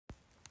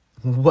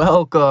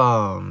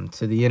Welcome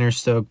to the Inner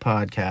Stoke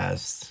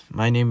Podcast.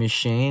 My name is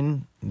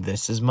Shane.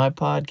 This is my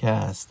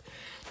podcast.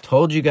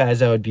 Told you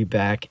guys I would be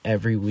back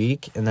every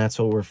week, and that's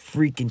what we're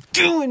freaking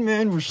doing,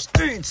 man. We're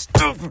staying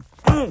stupid.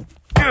 Oh,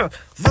 yeah.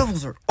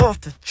 Levels are off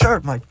the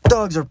chart. My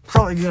dogs are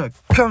probably gonna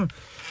come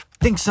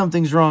think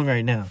something's wrong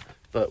right now,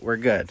 but we're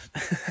good.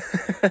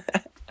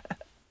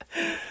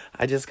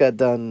 I just got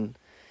done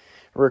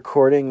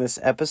recording this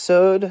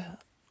episode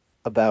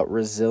about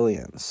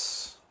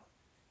resilience.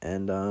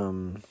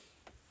 And,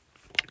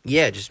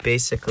 just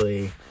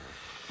basically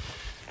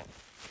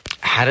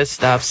how to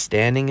stop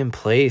standing in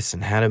place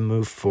and how to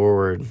move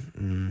forward.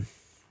 And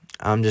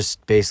I'm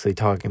just basically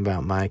talking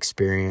about my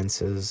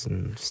experiences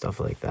and stuff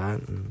like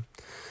that. And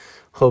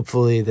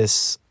hopefully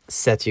this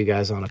sets you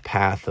guys on a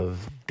path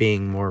of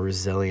being more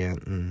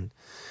resilient and,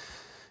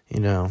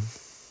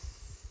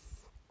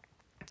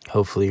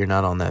 hopefully you're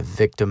not on that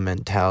victim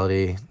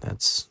mentality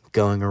that's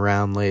going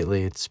around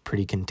lately. It's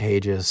pretty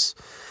contagious.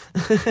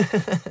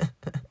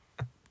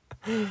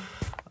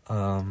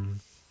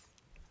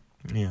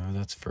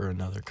 That's for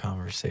another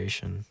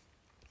conversation.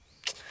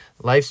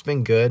 Life's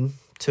been good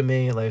to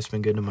me. Life's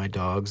been good to my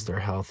dogs. They're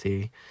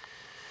healthy.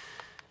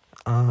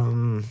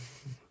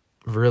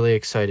 Really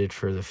excited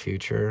for the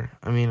future.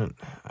 I mean,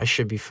 I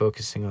should be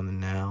focusing on the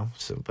now.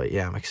 But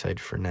I'm excited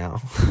for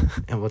now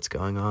and what's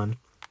going on.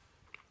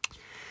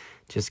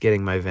 Just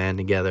getting my van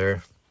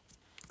together.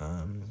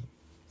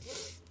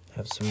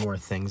 Have some more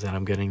things that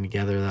I'm getting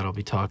together that I'll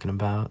be talking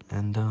about.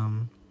 And,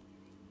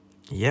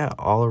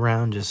 all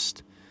around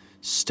just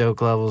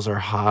stoke levels are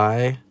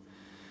high.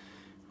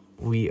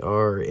 We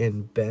are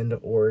in Bend,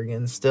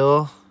 Oregon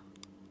still.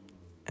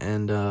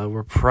 And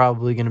we're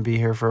probably going to be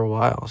here for a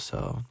while.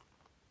 So,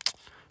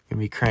 going to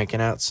be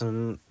cranking out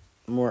some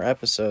more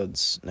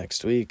episodes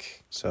next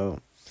week. So,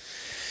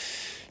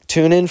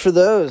 tune in for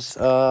those.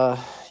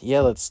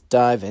 Let's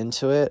dive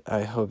into it.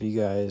 I hope you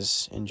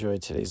guys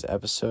enjoyed today's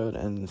episode,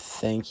 and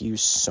thank you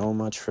so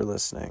much for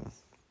listening.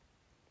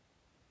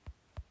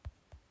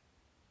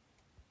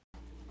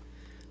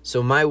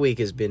 So my week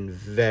has been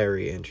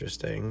very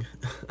interesting.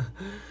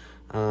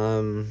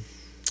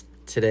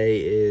 Today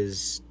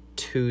is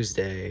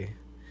Tuesday,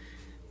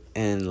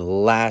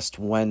 and last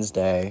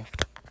Wednesday,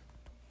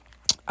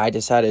 I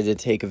decided to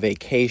take a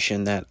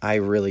vacation that I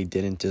really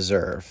didn't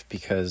deserve,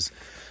 because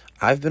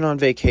I've been on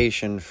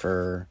vacation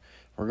we're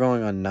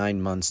going on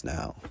 9 months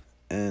now,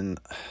 and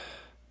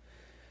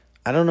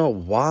I don't know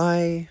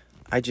why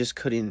I just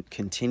couldn't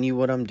continue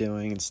what I'm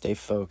doing and stay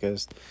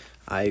focused.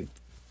 I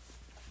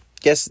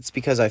guess it's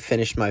because I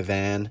finished my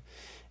van,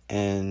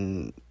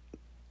 and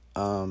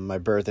my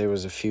birthday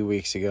was a few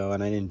weeks ago,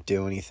 and I didn't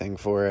do anything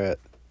for it,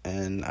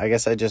 and I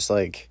guess I just,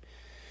 thought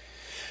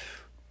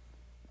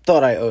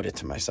I owed it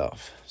to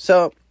myself.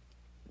 So,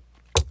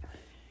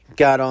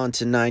 got on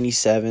to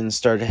 97,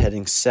 started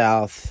heading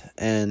south,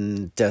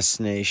 and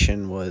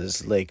destination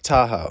was Lake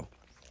Tahoe.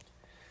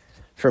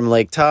 From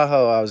Lake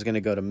Tahoe, I was going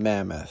to go to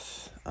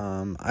Mammoth.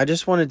 I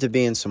just wanted to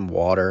be in some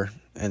water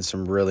and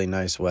some really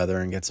nice weather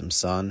and get some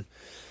sun.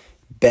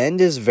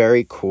 Bend is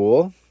very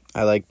cool.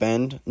 I like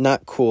Bend.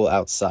 Not cool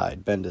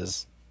outside. Bend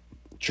is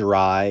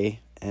dry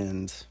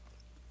and,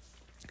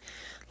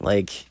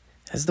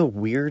 has the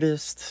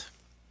weirdest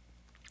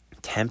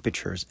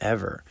temperatures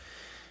ever.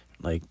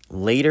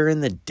 Later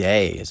in the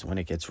day is when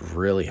it gets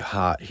really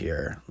hot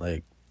here,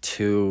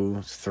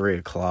 2, 3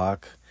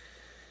 o'clock.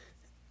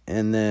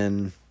 And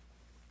then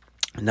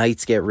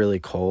nights get really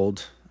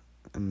cold.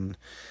 And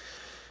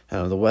I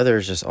don't know, the weather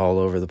is just all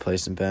over the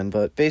place in Bend.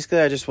 But basically,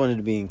 I just wanted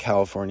to be in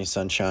California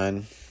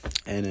sunshine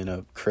and in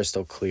a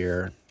crystal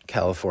clear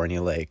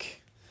California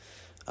lake,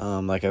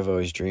 like I've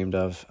always dreamed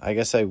of. I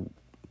guess I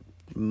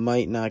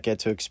might not get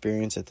to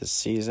experience it this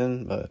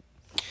season, but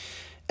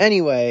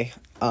anyway,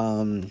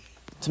 to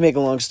make a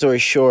long story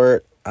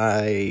short,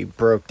 I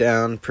broke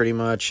down pretty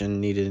much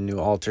and needed a new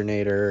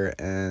alternator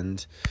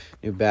and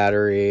new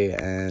battery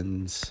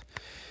and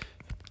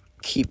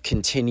keep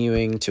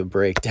continuing to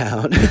break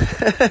down.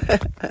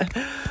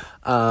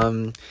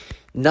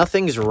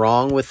 Nothing's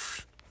wrong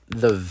with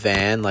the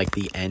van,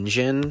 the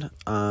engine.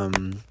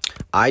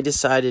 I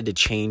decided to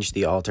change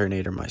the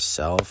alternator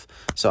myself.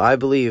 So I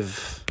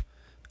believe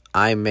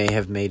I may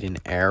have made an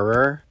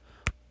error,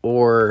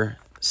 or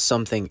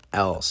something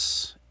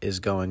else is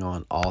going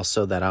on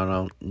also that I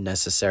don't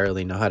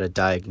necessarily know how to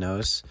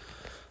diagnose.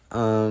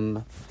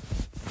 I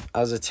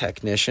was a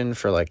technician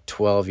for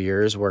 12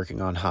 years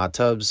working on hot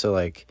tubs,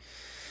 so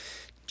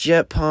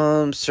jet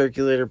pumps,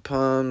 circulator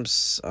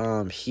pumps,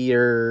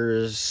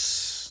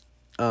 heaters,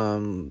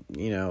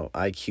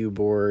 IQ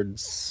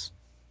boards,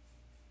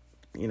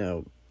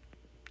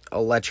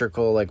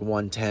 electrical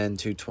 110,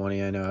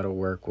 220 I know how to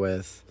work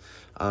with.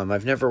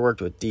 I've never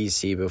worked with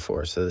DC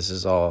before, so this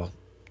is all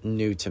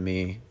new to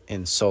me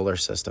in solar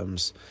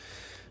systems.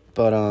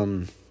 But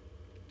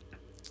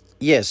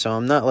so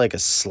I'm not a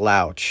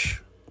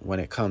slouch when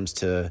it comes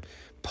to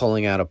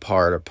pulling out a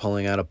part or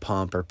pulling out a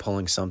pump or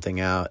pulling something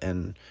out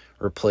and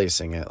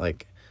replacing it.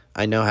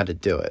 I know how to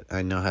do it.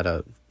 I know how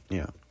to,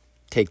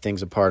 take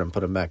things apart and put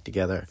them back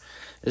together.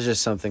 It's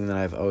just something that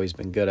I've always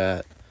been good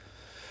at.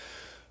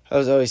 I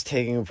was always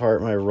taking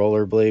apart my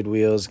rollerblade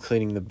wheels,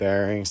 cleaning the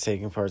bearings,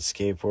 taking apart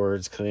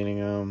skateboards, cleaning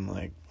them.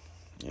 Like,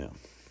 you know,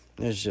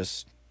 it's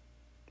just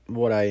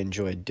what I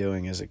enjoyed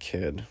doing as a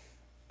kid.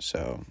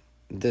 So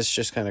this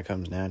just kind of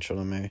comes natural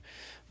to me.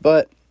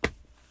 But,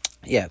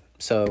 yeah,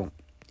 so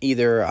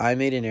either I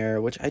made an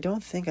error, which I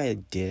don't think I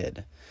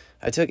did.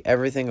 I took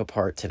everything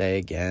apart today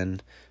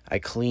again. I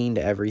cleaned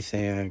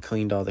everything. I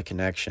cleaned all the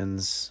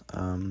connections.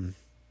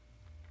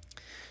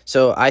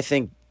 So I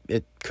think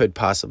it could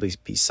possibly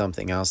be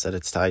something else that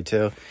it's tied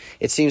to.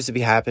 It seems to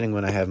be happening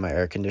when I have my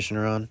air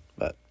conditioner on.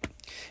 But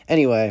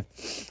anyway,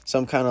 so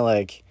I'm kind of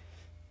like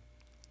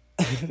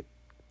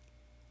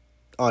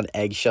on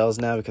eggshells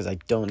now because I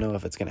don't know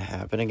if it's going to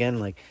happen again.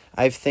 Like,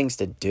 I have things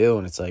to do,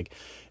 and it's like,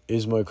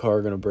 is my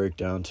car going to break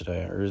down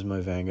today? Or is my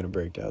van going to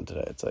break down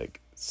today? It's like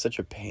such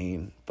a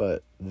pain.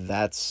 But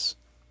that's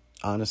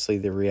honestly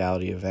the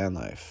reality of van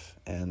life.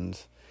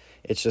 And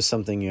it's just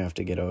something you have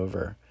to get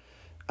over.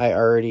 I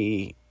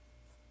already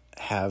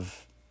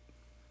have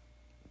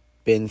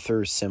been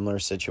through similar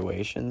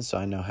situations, so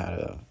I know how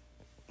to,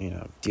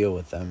 deal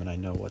with them, and I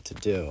know what to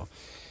do.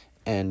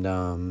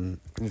 And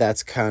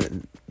that's kind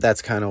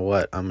of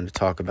what I'm going to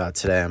talk about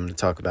today. I'm going to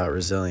talk about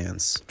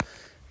resilience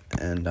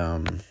and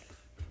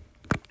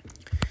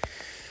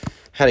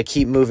how to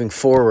keep moving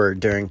forward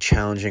during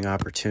challenging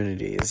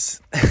opportunities.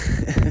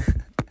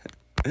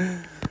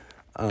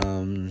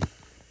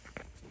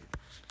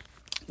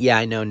 Yeah,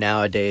 I know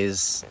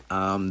nowadays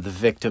the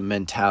victim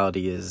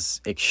mentality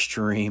is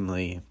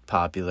extremely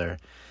popular.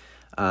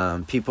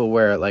 People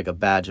wear it like a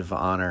badge of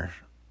honor,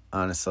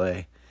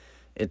 honestly.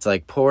 It's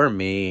like, poor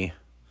me,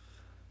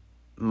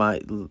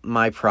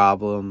 my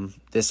problem,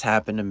 this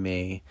happened to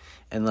me.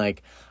 And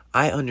like,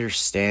 I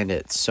understand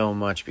it so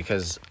much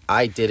because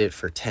I did it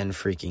for 10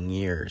 freaking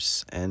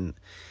years. And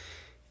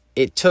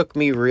it took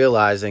me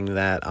realizing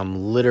that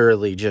I'm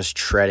literally just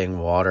treading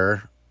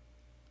water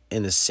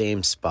in the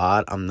same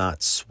spot. I'm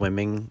not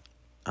swimming.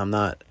 I'm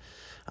not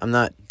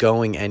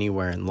going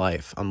anywhere in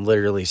life. I'm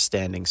literally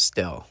standing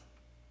still.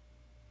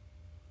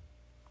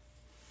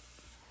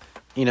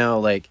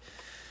 Like,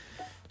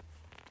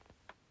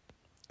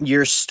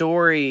 your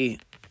story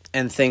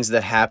and things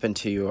that happen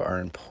to you are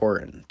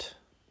important.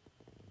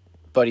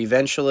 But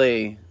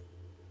eventually,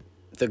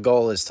 the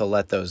goal is to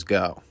let those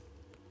go.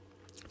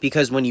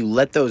 Because when you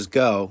let those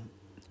go,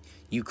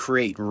 you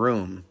create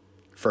room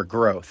for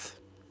growth.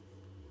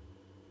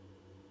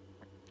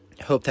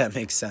 I hope that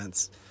makes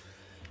sense.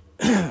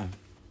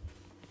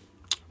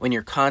 When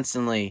you're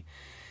constantly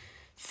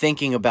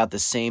thinking about the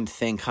same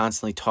thing,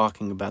 constantly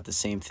talking about the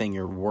same thing,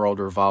 your world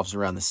revolves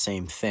around the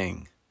same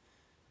thing.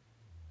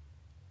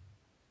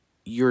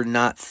 You're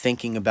not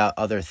thinking about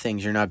other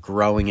things. You're not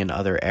growing in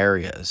other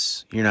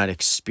areas. You're not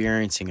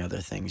experiencing other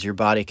things. Your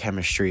body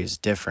chemistry is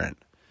different.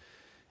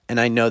 And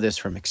I know this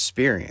from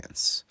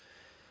experience.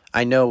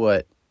 I know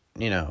what,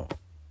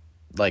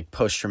 like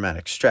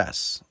post-traumatic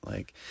stress,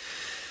 like,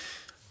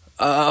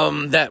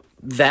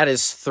 that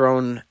is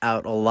thrown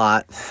out a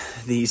lot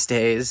these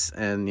days.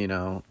 And,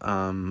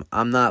 I'm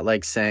not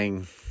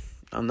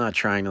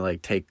trying to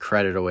like take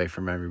credit away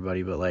from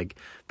everybody, but like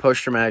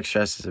post-traumatic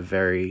stress is a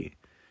very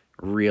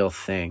real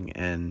thing.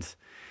 And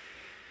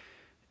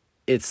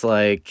it's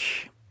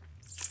like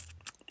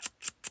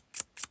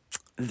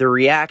the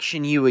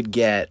reaction you would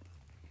get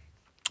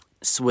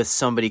with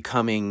somebody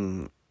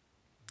coming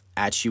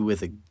at you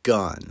with a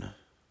gun,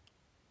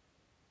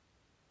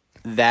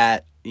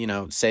 that,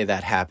 say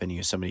that happened to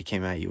you, somebody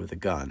came at you with a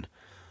gun.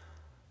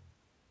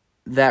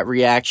 That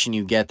reaction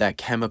you get, that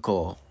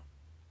chemical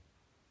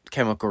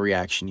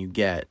reaction you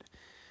get,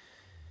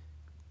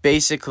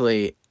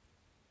 basically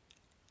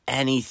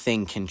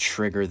anything can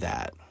trigger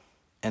that,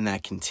 and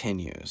that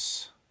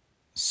continues.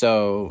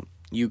 So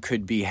you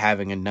could be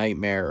having a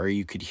nightmare, or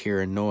you could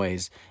hear a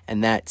noise,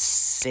 and that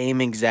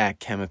same exact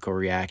chemical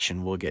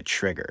reaction will get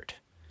triggered.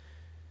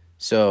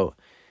 So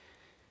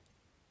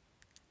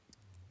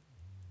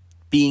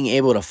being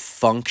able to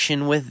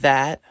function with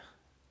that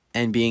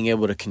and being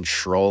able to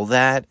control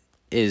that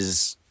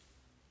is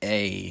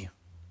a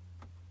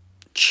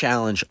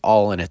challenge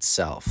all in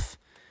itself.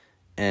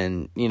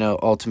 And,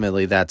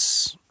 ultimately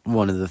that's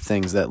one of the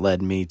things that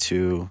led me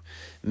to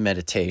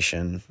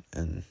meditation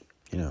and,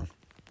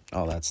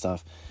 all that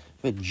stuff.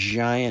 A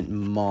giant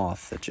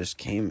moth that just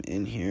came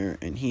in here,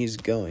 and he's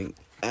going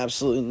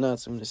absolutely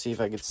nuts. I'm going to see if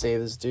I could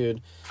save this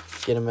dude,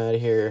 get him out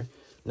of here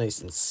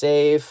nice and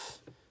safe.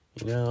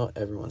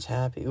 Everyone's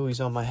happy. Oh, he's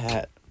on my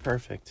hat.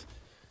 Perfect.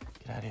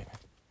 Get out of here.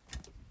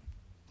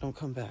 Don't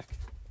come back.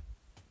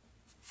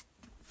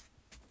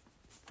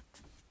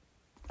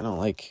 I don't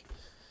like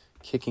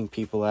kicking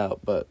people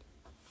out, but...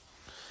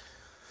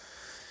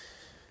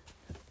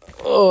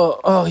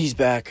 Oh, he's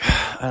back.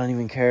 I don't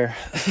even care.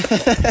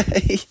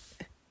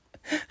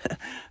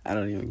 I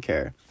don't even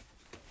care.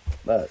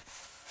 But...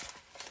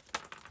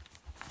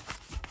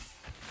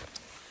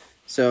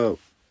 So...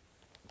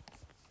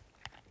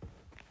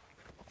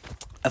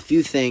 a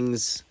few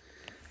things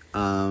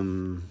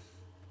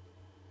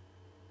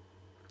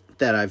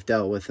that I've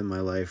dealt with in my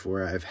life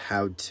where I've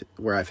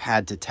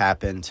had to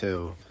tap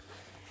into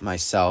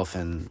myself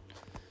and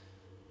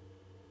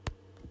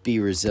be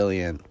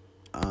resilient.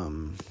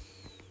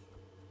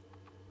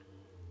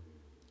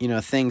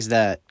 Things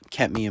that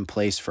kept me in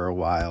place for a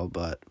while,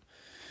 but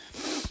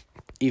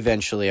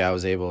eventually I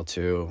was able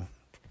to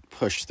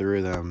push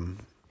through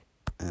them.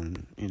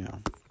 And,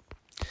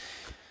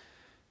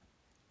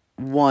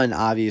 one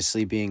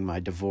obviously being my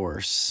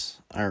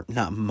divorce, or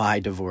not my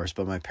divorce,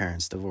 but my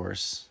parents'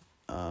 divorce.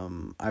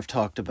 I've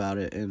talked about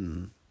it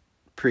in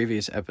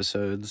previous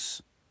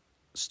episodes.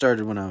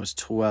 Started when I was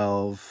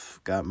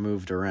 12, got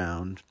moved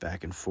around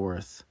back and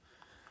forth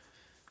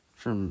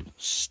from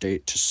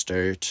state to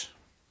state.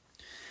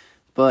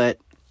 But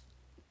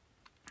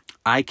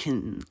I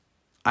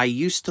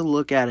used to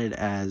look at it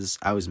as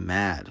I was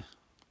mad.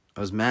 I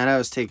was mad I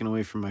was taken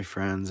away from my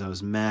friends. I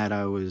was mad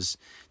I was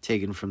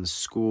taken from the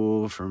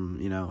school,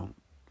 from,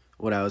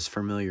 what I was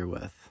familiar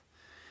with.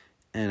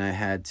 And I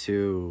had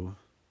to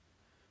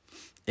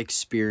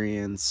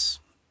experience,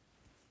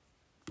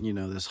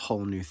 this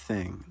whole new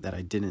thing that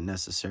I didn't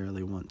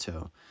necessarily want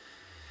to.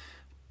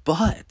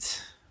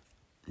 But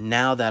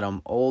now that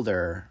I'm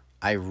older,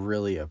 I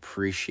really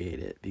appreciate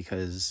it,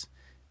 because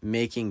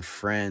making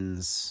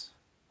friends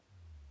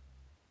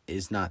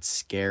is not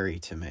scary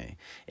to me.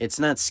 It's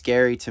not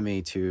scary to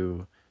me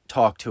to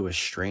talk to a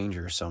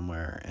stranger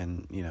somewhere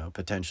and,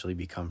 potentially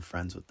become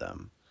friends with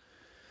them.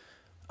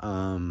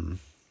 I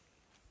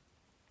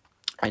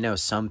know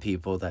some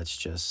people that's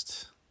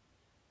just,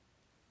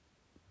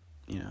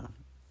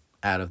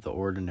 out of the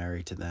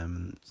ordinary to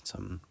them.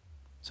 Some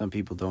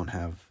people don't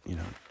have,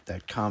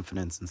 that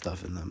confidence and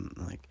stuff in them.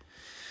 Like,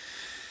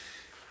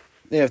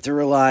 they have to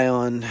rely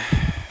on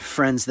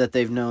friends that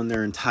they've known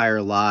their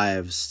entire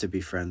lives to be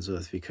friends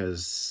with,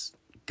 because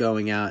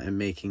going out and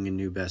making a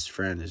new best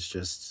friend is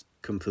just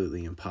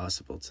completely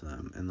impossible to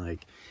them. And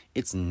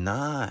it's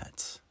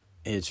not.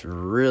 It's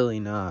really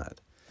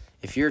not.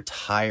 If you're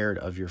tired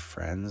of your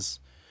friends,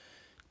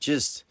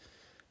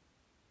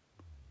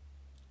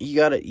 you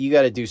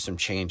gotta do some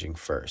changing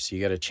first.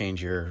 You gotta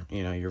change your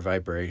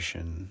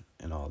vibration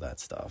and all that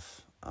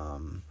stuff.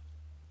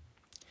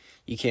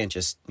 You can't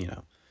just,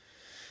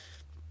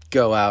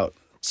 go out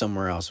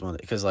somewhere else,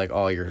 because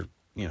all your,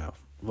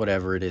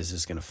 whatever it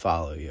is going to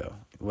follow you.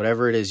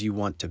 Whatever it is you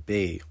want to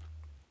be,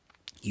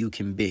 you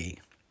can be.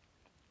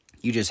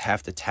 You just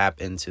have to tap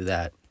into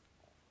that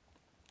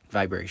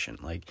vibration.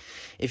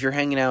 If you're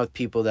hanging out with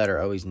people that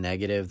are always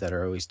negative, that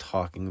are always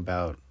talking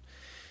about,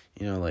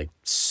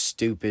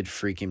 stupid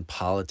freaking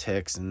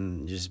politics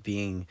and just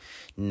being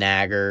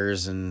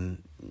naggers,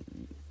 and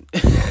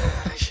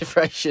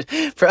probably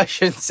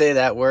shouldn't say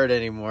that word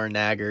anymore,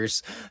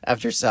 naggers,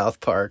 after South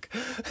Park.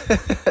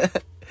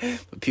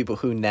 People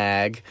who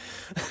nag.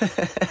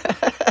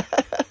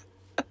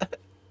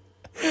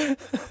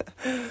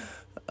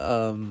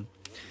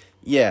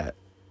 Yeah.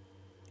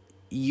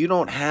 You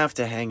don't have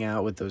to hang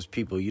out with those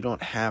people. You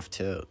don't have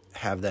to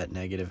have that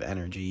negative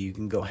energy. You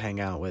can go hang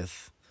out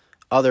with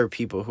other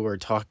people who are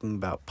talking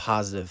about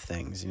positive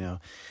things.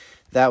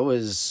 That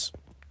was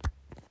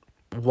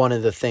one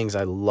of the things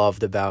I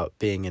loved about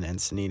being in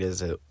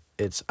Encinitas.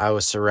 I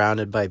was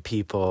surrounded by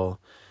people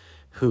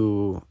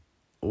who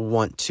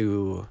want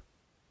to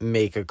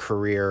make a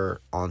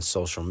career on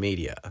social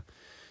media.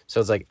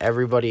 So it's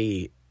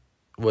everybody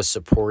was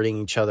supporting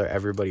each other.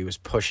 Everybody was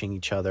pushing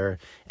each other.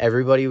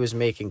 Everybody was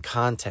making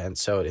content.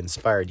 So it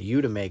inspired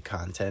you to make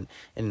content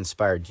and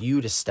inspired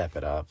you to step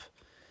it up.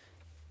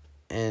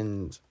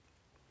 And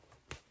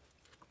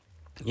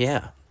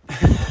yeah.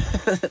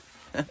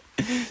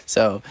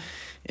 So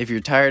if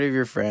you're tired of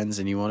your friends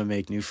and you want to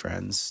make new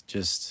friends,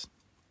 just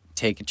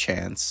take a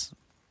chance.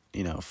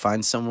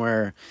 Find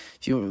somewhere.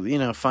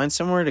 Find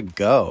somewhere to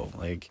go.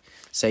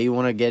 Say you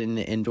want to get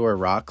into indoor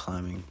rock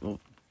climbing. Well,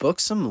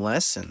 book some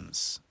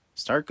lessons.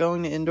 Start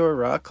going to indoor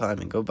rock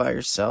climbing. Go by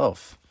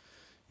yourself.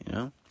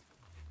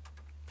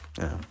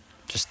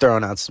 Just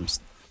throwing out some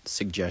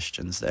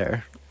suggestions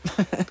there.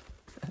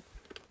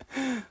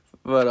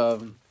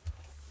 But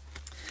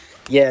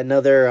yeah,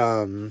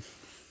 another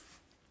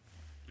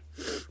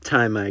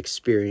time I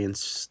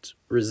experienced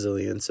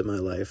resilience in my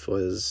life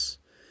was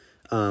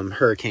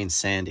Hurricane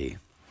Sandy.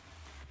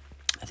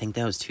 I think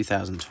that was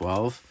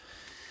 2012.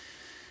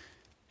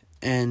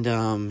 And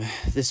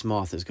this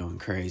moth is going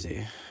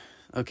crazy.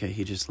 Okay,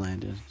 he just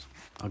landed.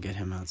 I'll get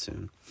him out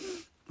soon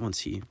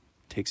once he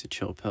takes a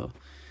chill pill.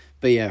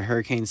 But yeah,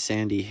 Hurricane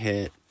Sandy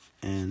hit,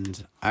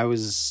 and I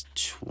was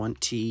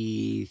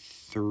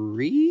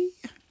 23?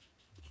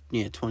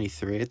 Yeah,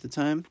 23 at the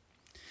time.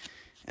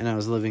 And I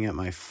was living at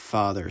my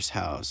father's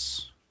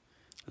house,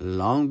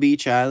 Long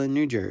Beach Island,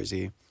 New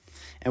Jersey.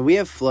 And we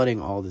have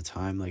flooding all the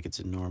time. It's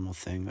a normal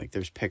thing.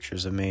 There's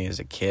pictures of me as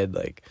a kid,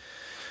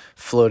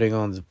 floating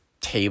on the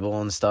table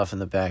and stuff in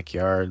the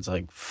backyards.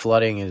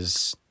 Flooding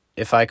is,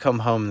 if I come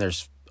home,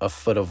 there's a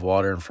foot of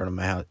water in front of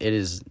my house.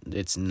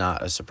 It's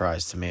not a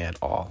surprise to me at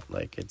all.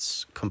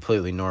 It's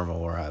completely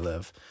normal where I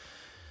live.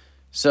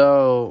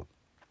 So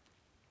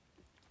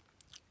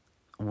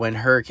when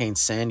Hurricane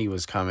Sandy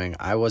was coming,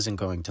 I wasn't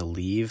going to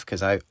leave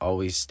because I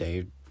always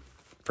stayed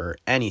for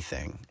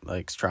anything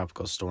like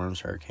tropical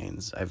storms,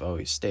 hurricanes. I've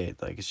always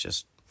stayed. Like, it's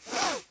just,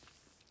 it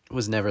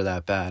was never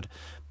that bad.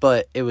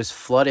 But it was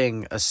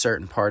flooding a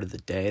certain part of the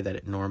day that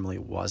it normally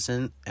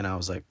wasn't. And I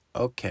was like,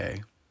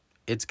 okay,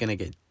 it's going to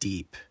get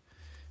deep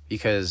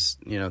because,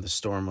 you know, the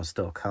storm was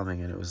still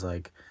coming and it was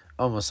like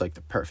almost like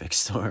the perfect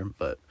storm.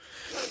 But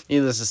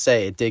needless to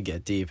say, it did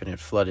get deep and it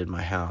flooded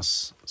my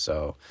house.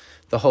 So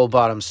the whole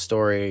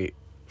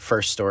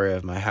first story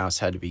of my house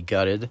had to be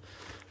gutted.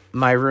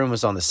 My room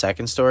was on the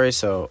second story,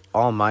 so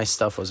all my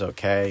stuff was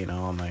okay, you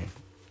know, all my,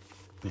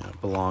 you know,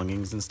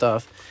 belongings and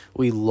stuff.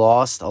 We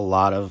lost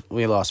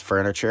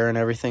furniture and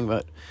everything,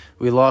 but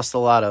we lost a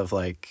lot of,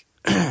 like,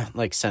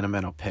 like,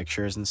 sentimental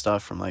pictures and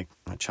stuff from, like,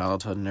 my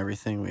childhood and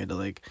everything. We had to,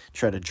 like,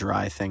 try to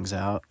dry things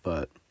out,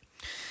 but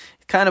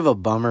kind of a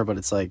bummer, but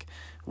it's like,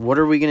 what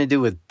are we going to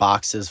do with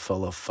boxes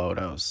full of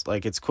photos?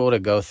 Like, it's cool to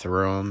go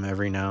through them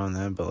every now and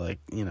then, but, like,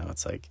 you know,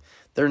 it's like,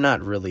 they're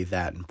not really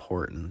that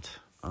important.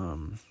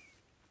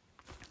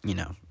 You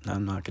know,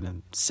 I'm not going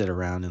to sit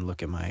around and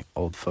look at my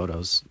old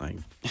photos. Like,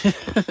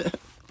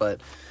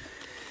 but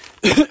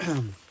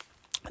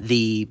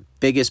the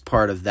biggest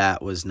part of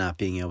that was not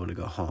being able to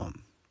go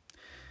home.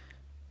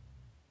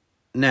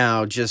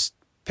 Now, just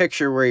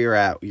picture where you're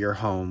at, your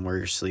home, where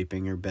you're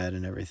sleeping, your bed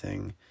and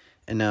everything.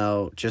 And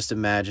now just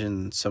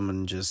imagine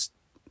someone just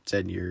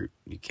said you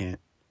can't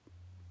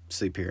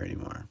sleep here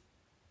anymore.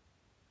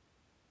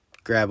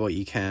 Grab what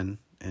you can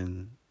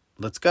and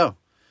let's go.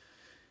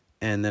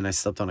 And then I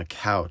slept on a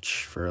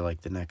couch for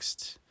like the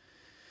next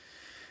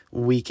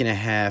week and a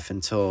half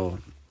until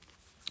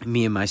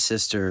me and my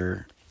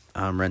sister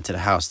rented a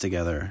house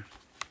together.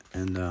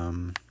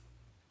 And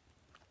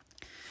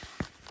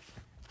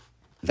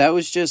that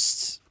was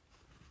just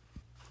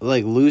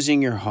like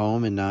losing your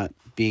home and not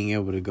being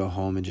able to go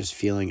home and just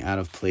feeling out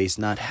of place,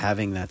 not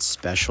having that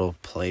special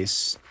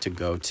place to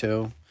go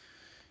to.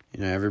 You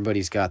know,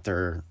 everybody's got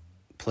their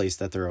place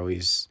that they're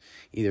always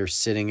either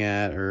sitting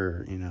at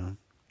or, you know,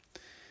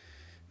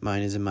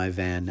 mine is in my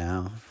van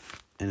now.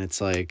 And it's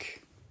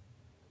like,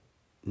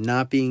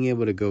 not being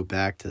able to go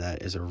back to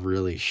that is a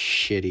really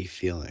shitty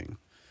feeling.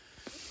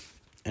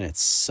 And it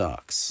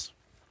sucks.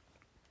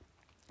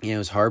 You know, it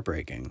was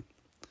heartbreaking.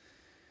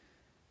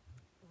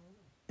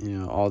 You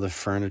know, all the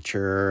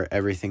furniture,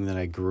 everything that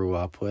I grew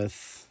up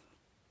with,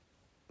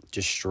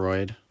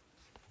 destroyed.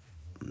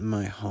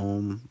 My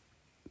home,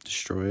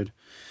 destroyed.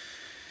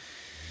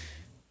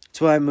 That's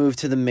why I moved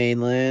to the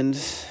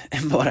mainland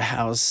and bought a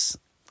house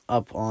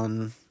up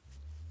on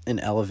an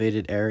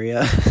elevated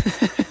area.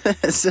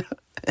 So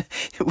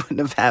it wouldn't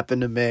have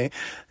happened to me.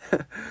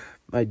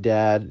 My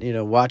dad, you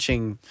know,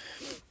 watching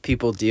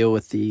people deal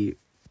with the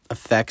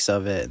effects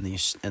of it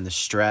and the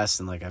stress,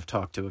 and like I've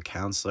talked to a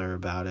counselor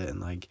about it,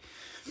 and like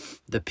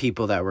the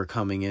people that were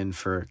coming in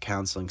for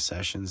counseling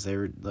sessions, they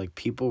were like,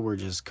 people were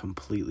just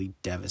completely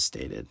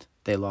devastated.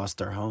 They lost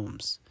their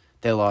homes.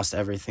 They lost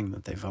everything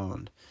that they've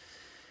owned.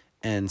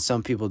 And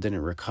some people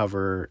didn't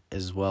recover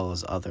as well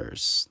as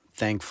others.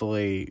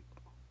 Thankfully,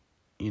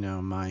 you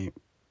know, my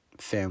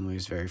family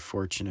is very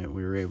fortunate.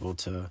 We were able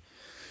to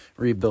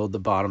rebuild the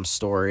bottom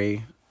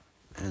story,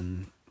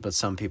 but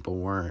some people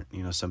weren't.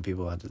 You know, some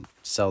people had to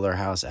sell their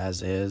house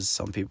as is.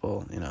 Some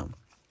people, you know,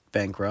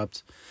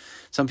 bankrupt.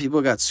 Some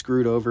people got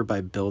screwed over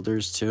by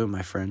builders too.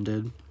 My friend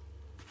did.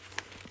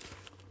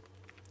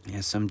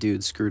 Yeah, some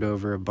dude screwed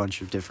over a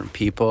bunch of different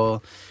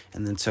people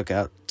and then took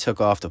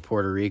off to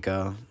Puerto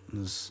Rico.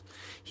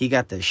 He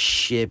got the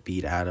shit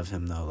beat out of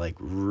him though, like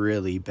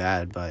really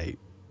bad by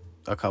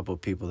a couple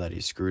of people that he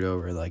screwed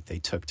over. Like they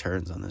took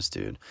turns on this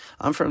dude.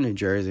 I'm from New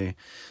Jersey,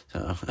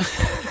 so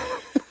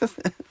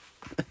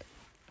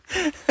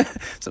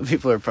some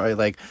people are probably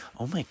like,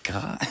 oh my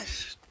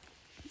gosh.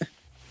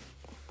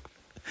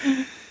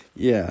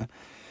 Yeah.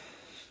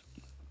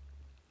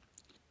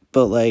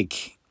 But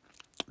like,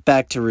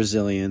 back to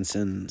resilience,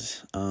 and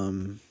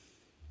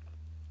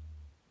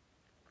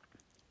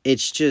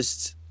it's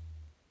just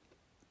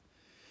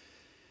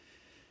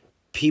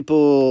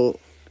people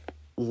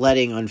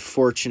letting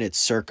unfortunate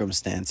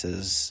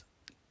circumstances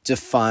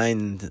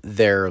define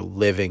their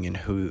living and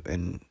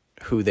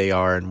who they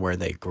are and where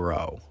they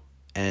grow.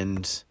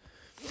 And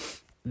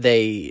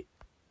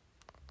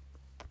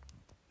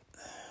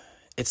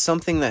it's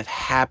something that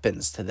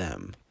happens to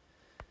them.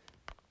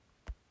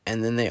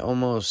 And then we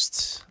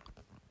almost,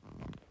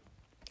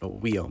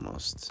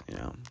 you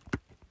know,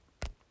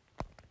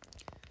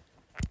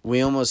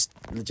 we almost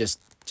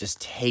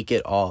just take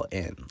it all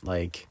in.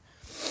 Like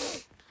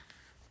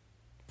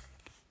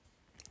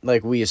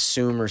we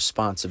assume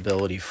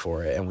responsibility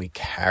for it and we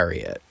carry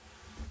it,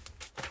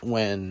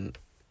 when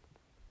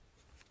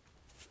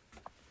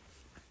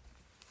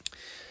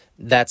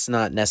that's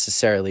not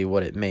necessarily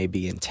what it may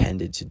be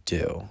intended to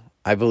do.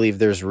 I believe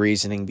there's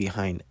reasoning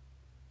behind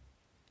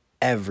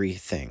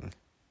everything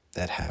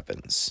that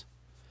happens.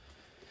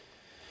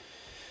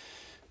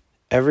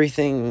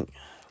 Everything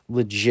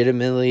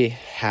legitimately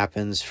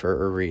happens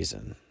for a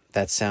reason.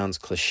 That sounds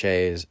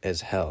cliche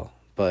as hell,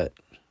 but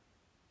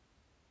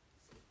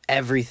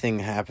everything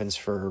happens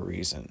for a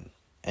reason.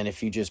 And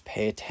if you just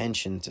pay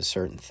attention to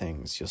certain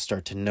things, you'll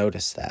start to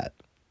notice that.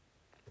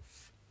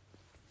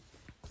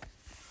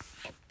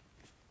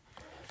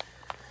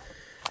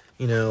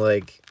 You know,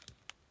 like,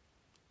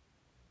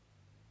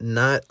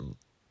 not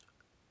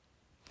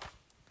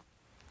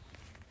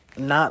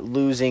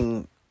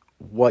losing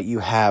what you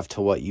have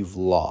to what you've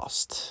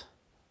lost.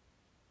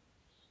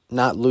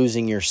 Not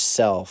losing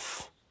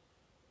yourself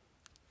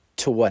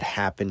to what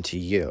happened to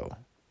you.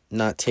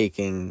 Not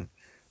taking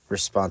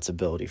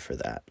responsibility for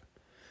that.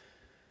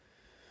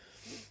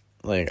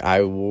 Like,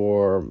 I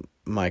wore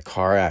my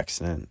car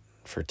accident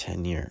for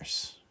 10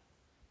 years.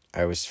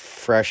 I was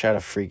fresh out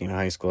of freaking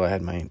high school. I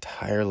had my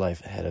entire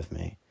life ahead of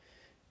me.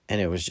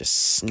 And it was just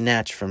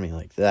snatched from me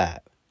like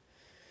that.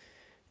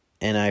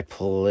 And I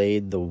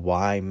played the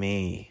why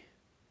me.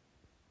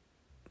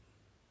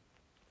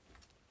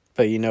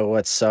 But you know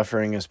what?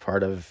 Suffering is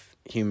part of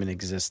human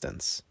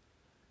existence.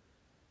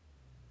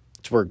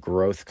 It's where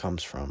growth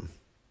comes from.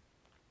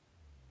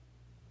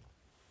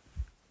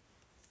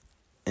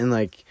 And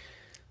like,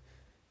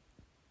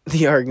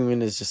 the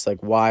argument is just like,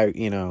 why,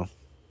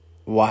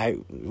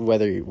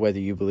 whether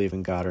you believe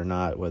in God or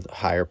not, with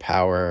higher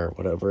power or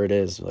whatever it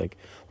is, like,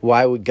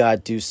 why would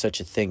God do such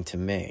a thing to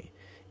me?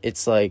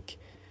 It's like,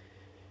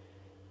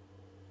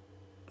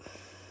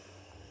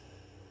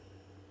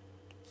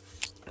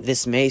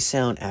 this may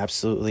sound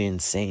absolutely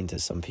insane to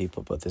some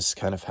people, but this is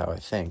kind of how I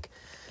think.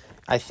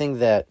 I think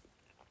that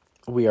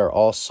we are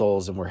all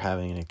souls and we're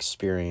having an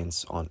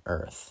experience on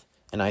earth.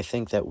 And I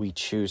think that we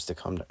choose to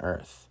come to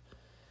earth.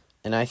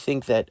 And I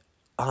think that,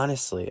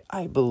 honestly,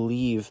 I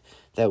believe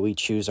that we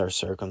choose our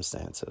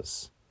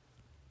circumstances.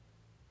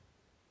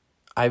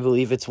 I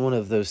believe it's one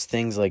of those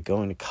things like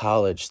going to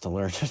college to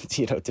learn,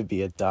 to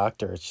be a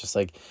doctor. It's just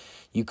like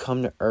you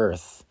come to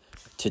earth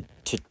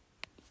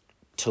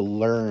to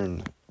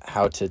learn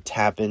how to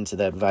tap into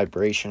that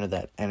vibration or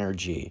that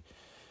energy.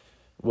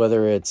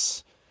 Whether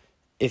it's,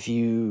 if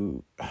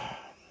you...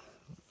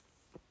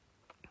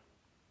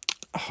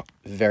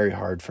 very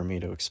hard for me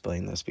to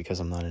explain this because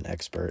I'm not an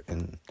expert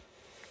in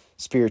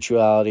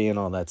spirituality and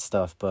all that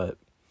stuff, but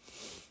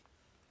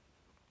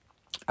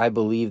I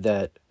believe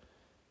that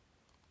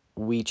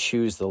we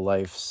choose the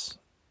lives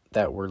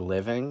that we're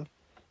living,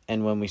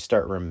 and when we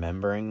start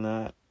remembering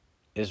that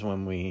is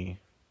when we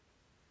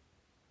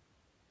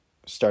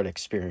start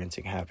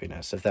experiencing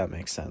happiness, if that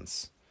makes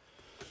sense.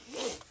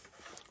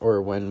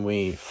 Or when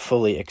we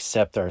fully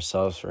accept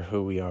ourselves for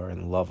who we are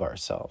and love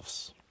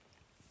ourselves,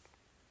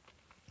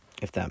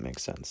 if that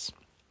makes sense.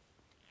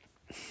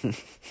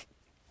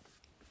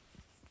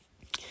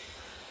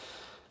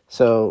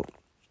 So,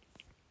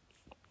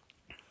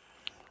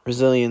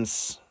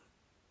 resilience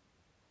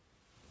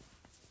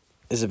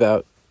is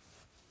about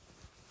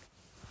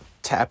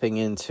tapping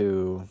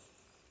into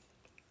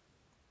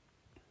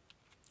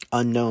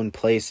unknown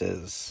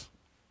places,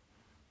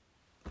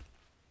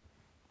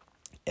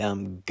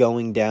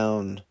 going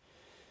down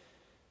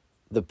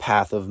the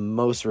path of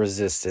most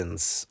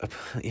resistance,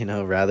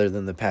 rather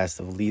than the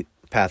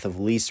path of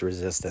least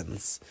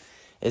resistance.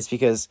 It's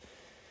because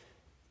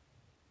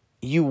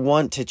you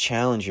want to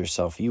challenge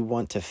yourself. You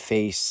want to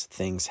face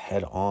things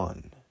head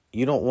on.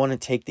 You don't want to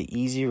take the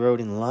easy road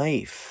in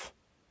life.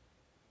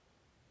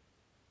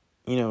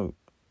 You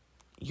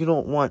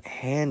don't want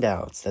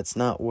handouts. That's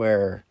not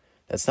where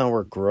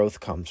growth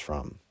comes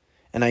from.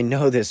 And I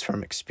know this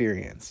from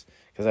experience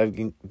because I've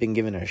been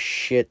given a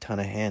shit ton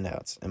of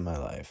handouts in my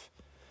life.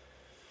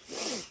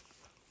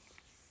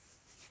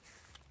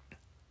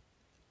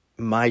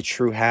 My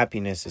true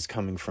happiness is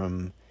coming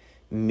from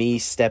me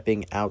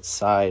stepping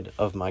outside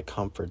of my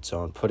comfort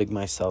zone, putting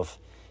myself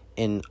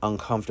in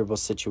uncomfortable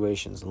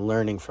situations,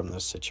 learning from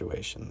those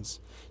situations.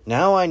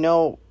 Now I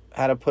know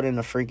how to put in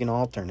a freaking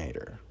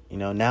alternator.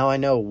 Now I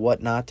know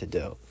what not to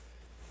do.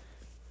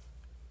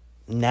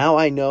 Now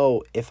I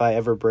know if I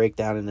ever break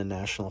down in the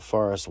national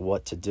forest,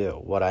 what to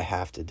do, what I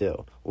have to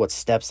do, what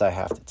steps I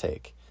have to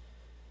take.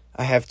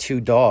 I have 2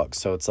 dogs,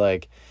 so it's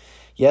like,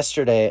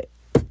 yesterday,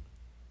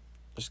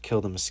 just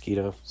killed a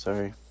mosquito,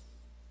 sorry.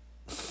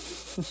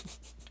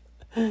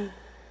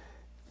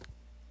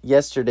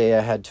 Yesterday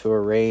I had to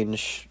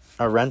arrange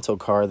a rental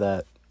car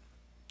that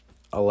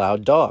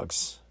allowed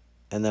dogs.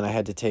 And then I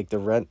had to take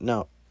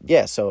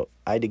so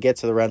I had to get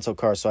to the rental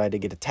car, so I had to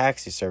get a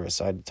taxi service.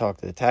 So I had to talk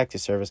to the taxi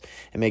service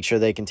and make sure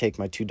they can take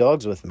my 2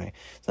 dogs with me.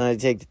 So then I had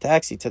to take the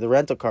taxi to the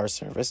rental car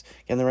service,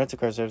 get in the rental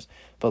car service.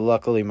 But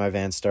luckily my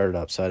van started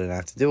up, so I didn't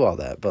have to do all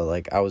that.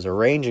 But I was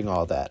arranging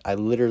all that. I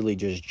literally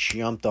just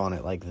jumped on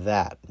it like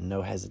that,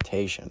 no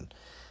hesitation.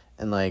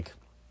 And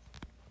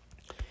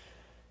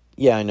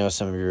yeah, I know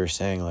some of you are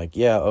saying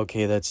yeah,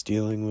 okay, that's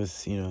dealing with,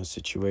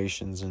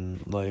 situations in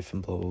life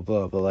and blah, blah,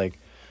 blah. But what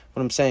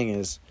I'm saying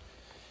is,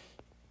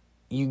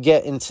 you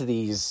get into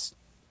these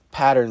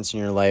patterns in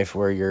your life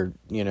where you're,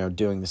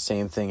 doing the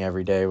same thing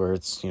every day, where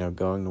it's,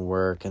 going to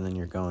work, and then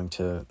you're going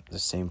to the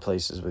same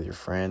places with your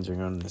friends, you're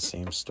going to the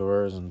same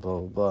stores and blah,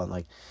 blah, blah.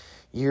 And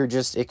you're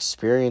just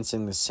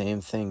experiencing the same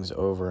things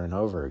over and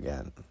over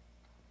again.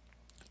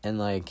 And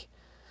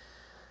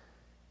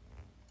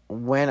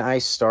when I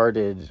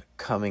started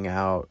coming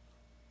out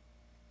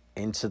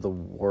into the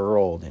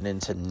world and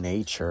into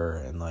nature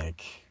and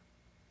like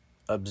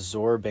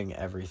absorbing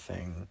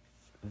everything,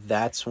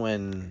 that's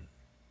when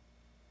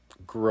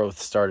growth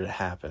started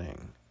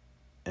happening.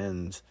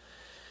 And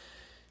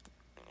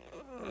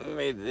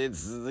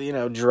it's,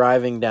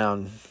 driving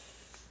down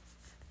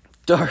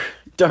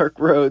dark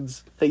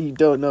roads that you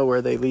don't know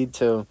where they lead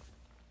to,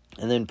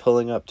 and then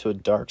pulling up to a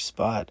dark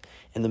spot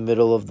in the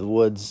middle of the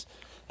woods,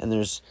 and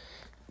there's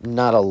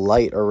not a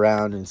light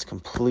around, and it's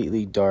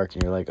completely dark,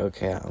 and you're like,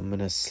 okay, I'm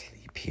gonna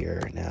sleep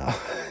here now.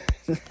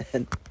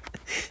 And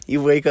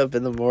you wake up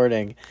in the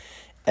morning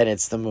and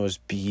it's the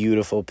most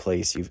beautiful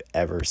place you've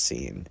ever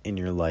seen in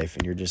your life,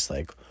 and you're just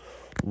like,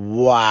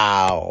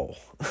 wow.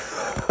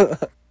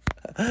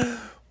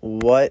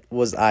 What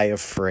was I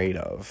afraid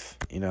of?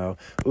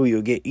 Ooh,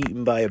 you'll get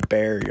eaten by a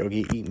bear, you'll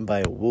get eaten by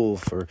a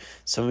wolf, or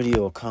somebody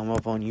will come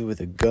up on you with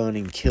a gun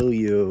and kill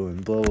you,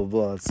 and blah, blah,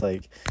 blah. It's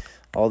like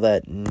all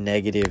that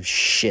negative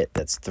shit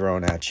that's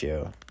thrown at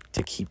you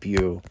to keep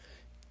you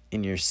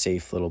in your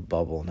safe little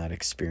bubble, not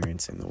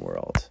experiencing the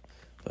world.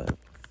 But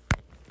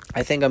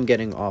I think I'm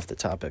getting off the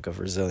topic of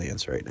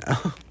resilience right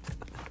now.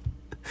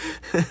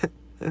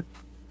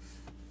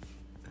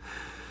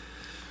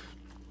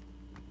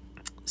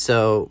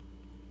 So,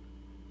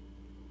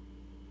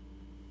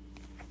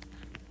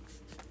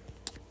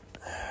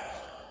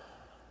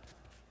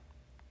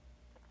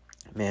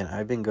 man,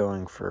 I've been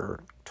going for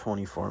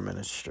 24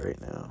 minutes straight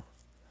now.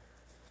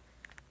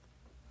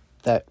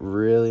 That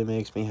really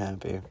makes me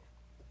happy.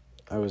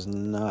 I was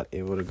not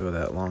able to go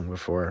that long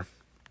before.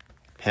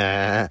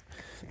 Yeah,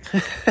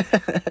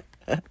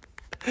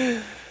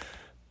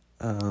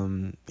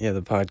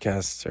 the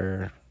podcasts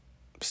are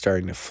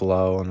starting to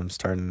flow, and I'm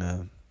starting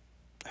to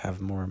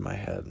have more in my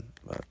head.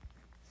 But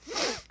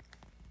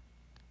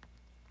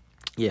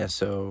yeah,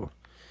 so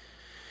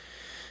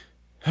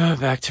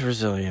back to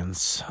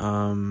resilience.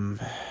 And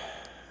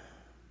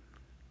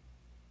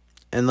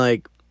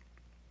like,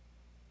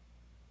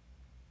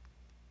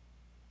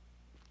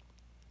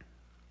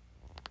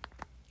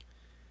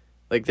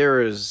 there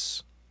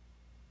was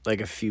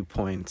like a few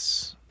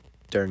points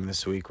during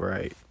this week where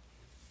I,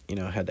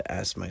 had to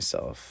ask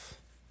myself,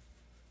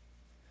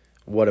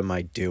 what am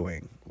I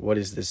doing? What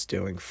is this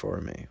doing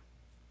for me?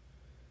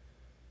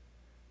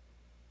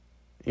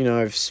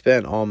 I've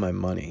spent all my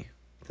money.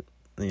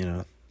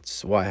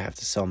 It's why I have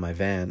to sell my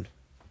van,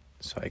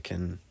 so I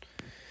can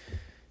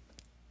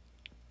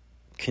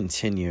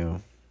continue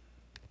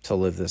to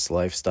live this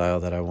lifestyle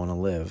that I want to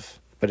live.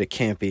 But it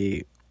can't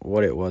be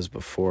what it was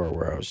before,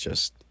 where I was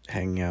just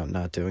hanging out,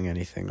 not doing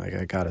anything. Like,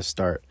 I got to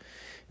start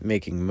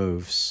making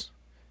moves.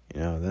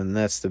 Then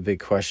that's the big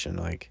question.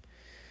 Like,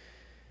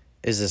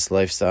 is this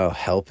lifestyle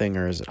helping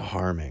or is it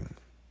harming?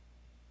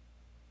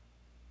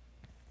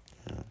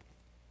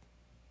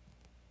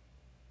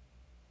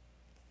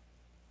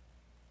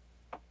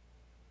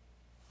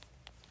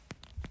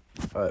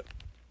 But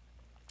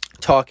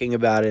talking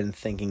about it and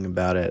thinking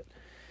about it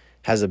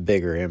has a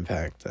bigger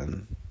impact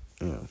than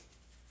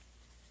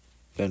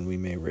we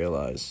may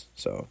realize.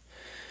 So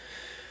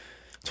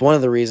it's one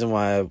of the reasons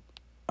why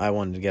I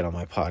wanted to get on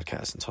my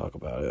podcast and talk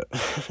about it.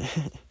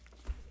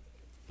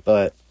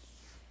 But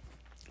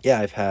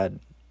yeah, I've had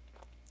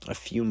a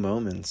few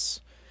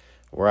moments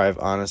where I've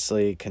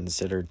honestly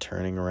considered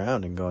turning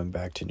around and going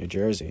back to New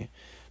Jersey,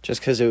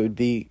 just because it would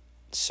be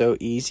so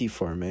easy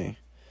for me.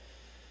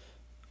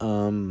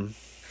 And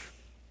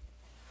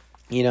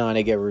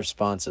I get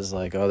responses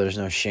like, oh, there's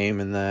no shame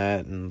in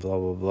that, and blah,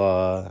 blah,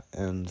 blah.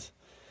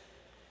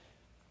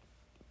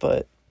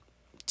 But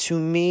to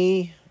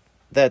me,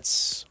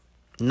 that's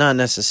not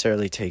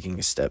necessarily taking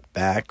a step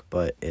back,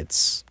 but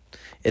it's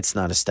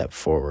not a step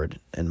forward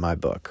in my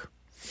book.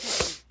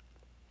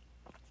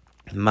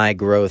 My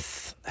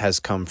growth has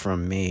come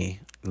from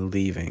me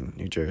leaving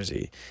New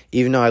Jersey.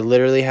 Even though I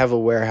literally have a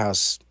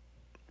warehouse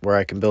where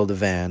I can build a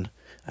van,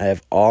 I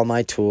have all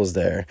my tools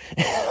there,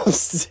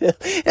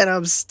 and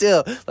I'm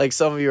still, like,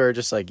 some of you are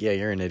just like, yeah,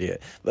 you're an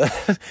idiot,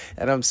 but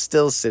and I'm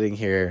still sitting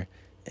here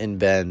in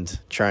Bend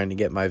trying to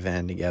get my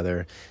van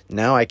together.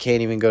 Now I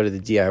can't even go to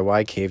the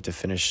DIY cave to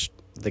finish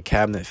the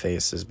cabinet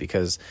faces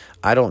because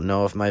I don't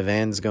know if my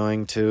van's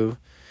going to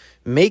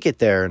make it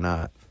there or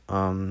not.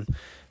 I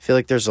feel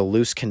like there's a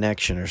loose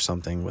connection or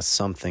something with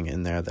something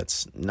in there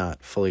that's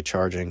not fully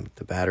charging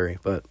the battery,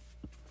 but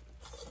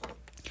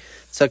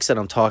sucks that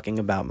I'm talking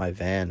about my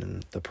van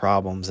and the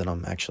problems and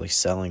I'm actually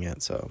selling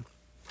it. So,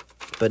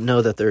 but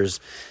know that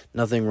there's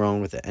nothing wrong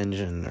with the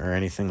engine or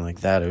anything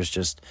like that. It was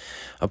just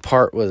a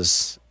part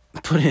was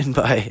put in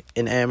by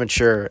an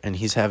amateur and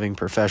he's having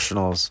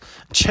professionals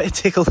try to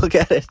take a look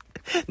at it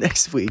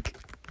next week.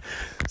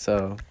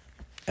 So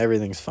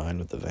everything's fine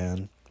with the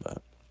van,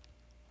 but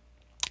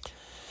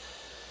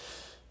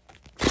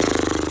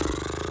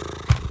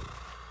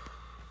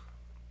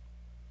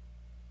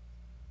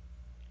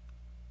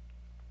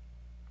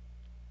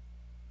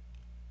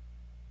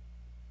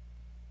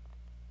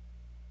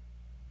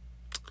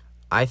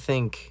I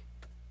think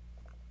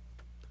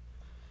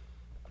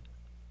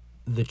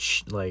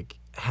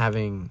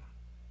having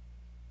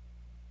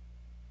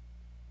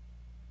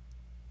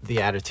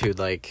the attitude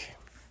like,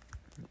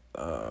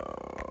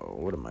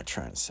 what am I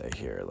trying to say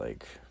here?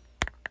 Like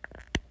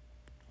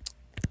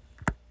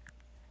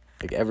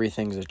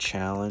everything's a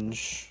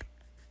challenge,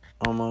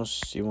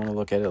 almost. You want to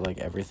look at it like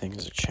everything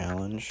is a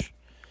challenge.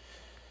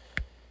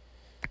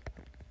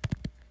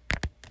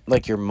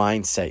 Like your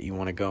mindset, you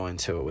want to go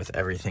into it with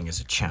everything as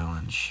a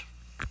challenge.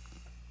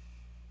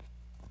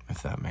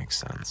 If that makes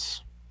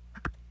sense.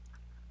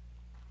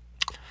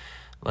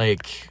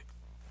 Like,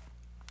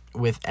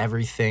 with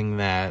everything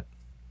that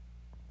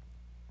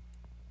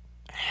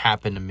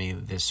happened to me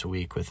this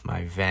week with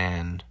my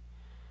van,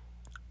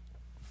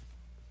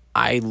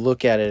 I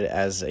look at it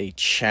as a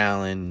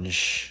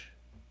challenge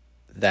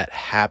that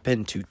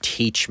happened to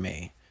teach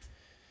me,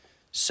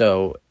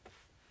 so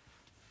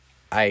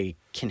I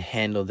can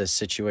handle this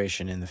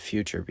situation in the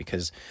future.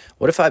 Because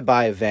what if I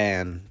buy a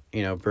van,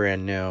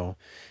 brand new,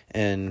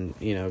 and,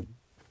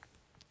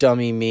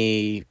 dummy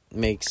me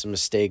makes a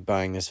mistake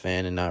buying this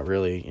van and not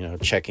really,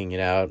 checking it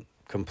out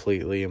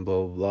completely and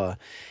blah, blah, blah.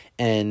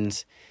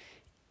 And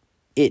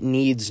it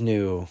needs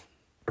new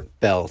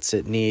belts.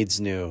 It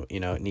needs new,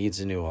 it needs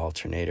a new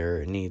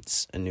alternator. It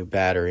needs a new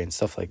battery and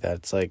stuff like that.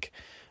 It's like,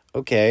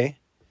 okay,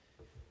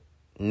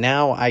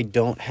 now I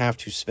don't have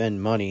to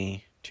spend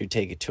money to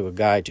take it to a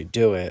guy to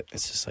do it.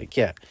 It's just like,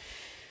 yeah,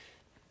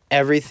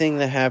 everything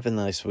that happened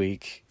last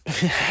week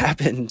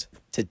happened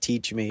to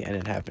teach me, and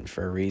it happened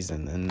for a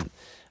reason. And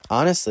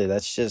honestly,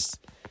 that's just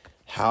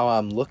how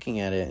I'm looking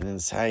at it, and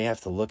it's how you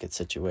have to look at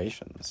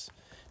situations.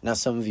 Now,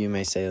 some of you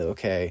may say,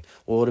 okay,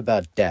 well, what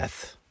about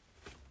death?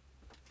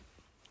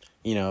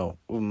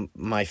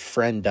 My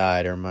friend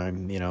died, or my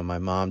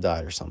mom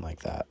died, or something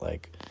like that.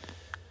 Like,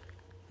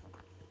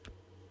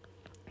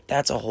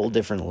 that's a whole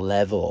different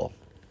level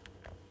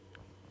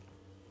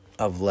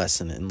of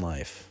lesson in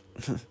life.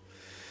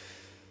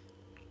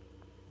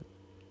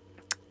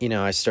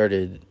 I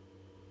started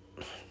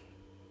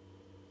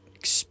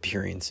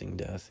experiencing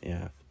death.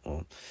 Yeah.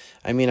 Well,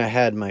 I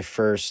had my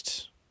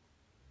first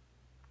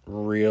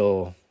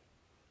real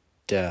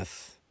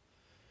death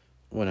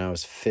when I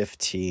was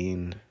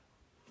 15.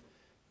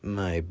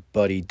 My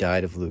buddy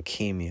died of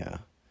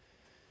leukemia.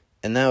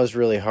 And that was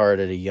really hard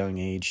at a young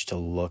age to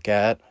look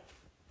at,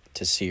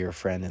 to see your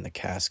friend in the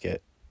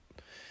casket.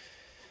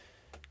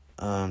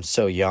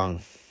 So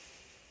young.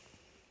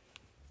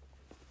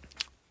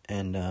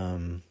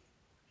 And,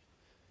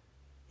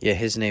 yeah,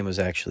 his name was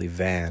actually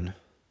Van.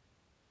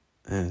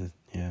 And,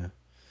 yeah.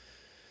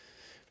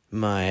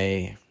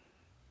 My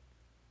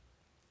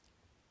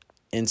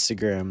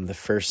Instagram, the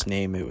first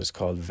name, it was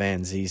called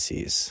Van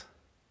Zeeses.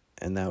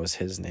 And that was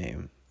his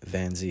name,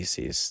 Van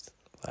Zeeses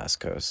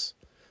Lascos.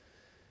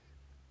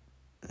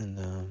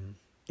 And,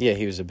 yeah,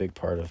 he's been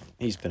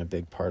a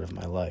big part of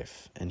my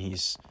life. And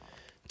he's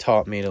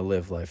taught me to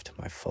live life to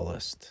my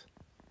fullest.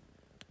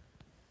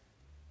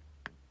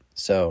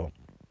 So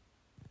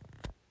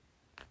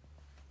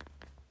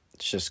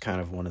it's just kind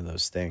of one of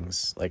those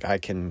things. Like, I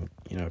can,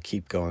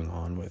 keep going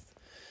on with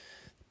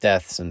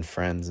deaths and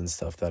friends and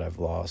stuff that I've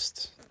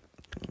lost.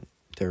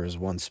 There was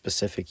one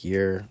specific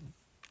year.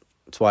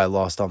 That's why I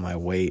lost all my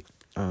weight,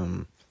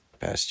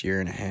 past year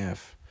and a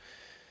half.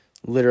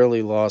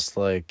 Literally lost,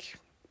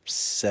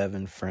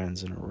 7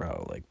 friends in a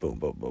row. Like, boom,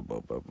 boom, boom,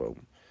 boom, boom,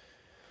 boom.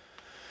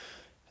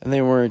 And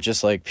they weren't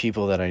just,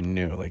 people that I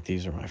knew. Like,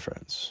 these are my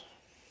friends.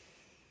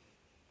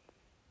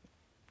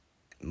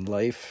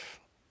 Life.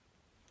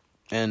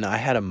 And I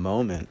had a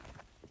moment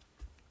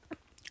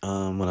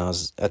when I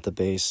was at the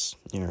base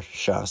near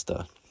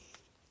Shasta,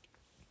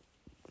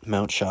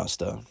 Mount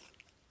Shasta.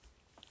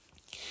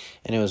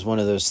 And it was one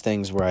of those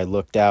things where I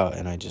looked out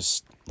and I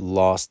just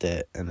lost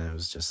it. And it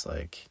was just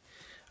like,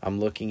 I'm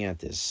looking at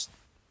this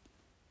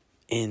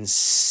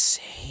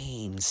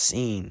insane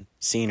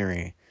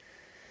scenery.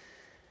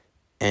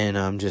 And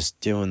I'm just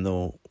doing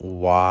the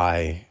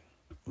why.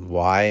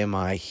 Why am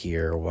I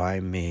here? Why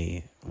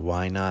me?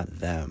 Why not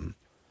them?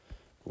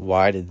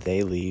 Why did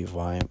they leave?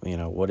 Why,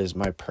 what is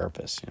my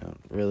purpose?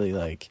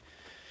 Really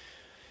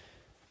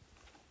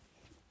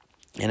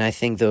and I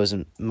think those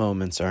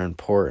moments are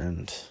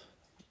important.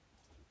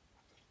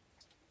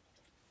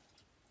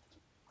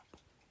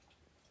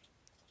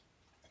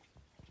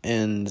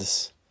 And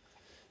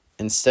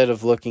instead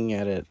of looking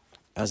at it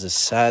as a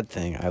sad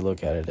thing, I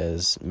look at it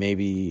as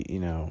maybe,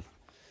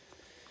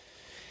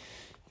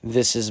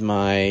 this is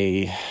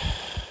my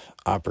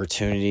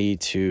opportunity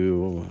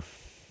to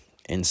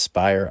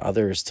inspire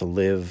others to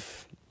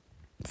live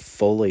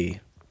fully.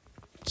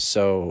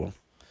 So,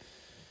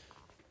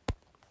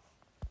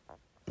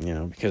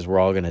 because we're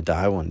all going to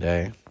die one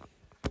day,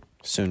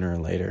 sooner or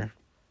later.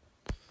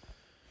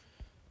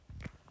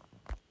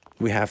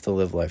 We have to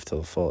live life to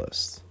the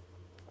fullest.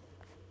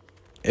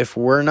 If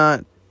we're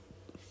not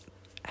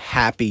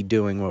happy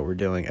doing what we're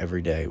doing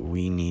every day,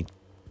 we need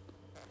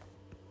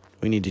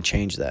to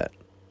change that.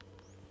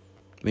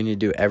 We need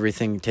to do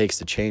everything it takes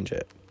to change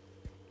it.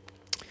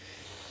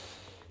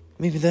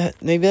 Maybe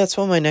that's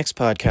what my next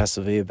podcast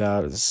will be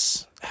about,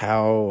 is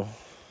how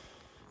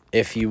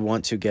if you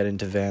want to get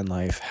into van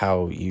life,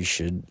 how you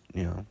should,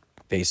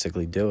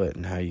 basically do it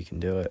and how you can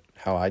do it,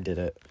 how I did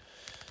it.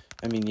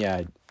 I mean,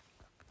 yeah,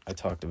 I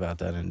talked about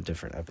that in a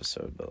different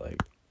episode, but,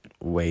 like,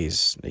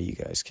 ways that you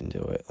guys can do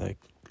it, like,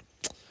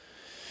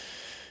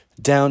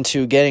 down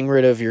to getting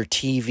rid of your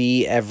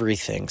TV,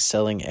 everything,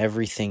 selling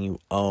everything you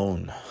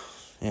own.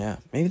 Yeah,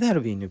 maybe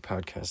that'll be a new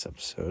podcast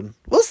episode.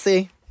 We'll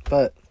see,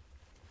 but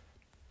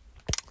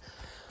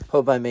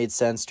hope I made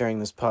sense during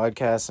this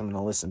podcast. I'm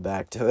going to listen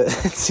back to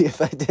it and see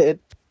if I did.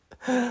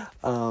 But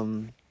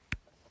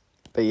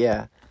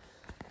yeah,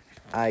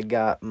 I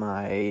got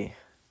my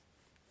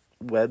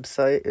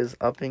website is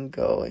up and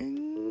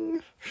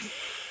going.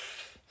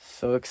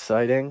 So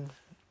exciting.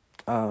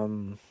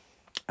 I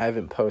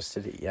haven't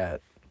posted it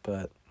yet,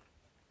 but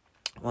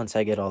once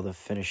I get all the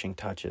finishing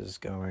touches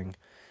going,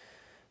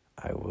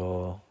 I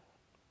will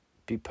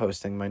be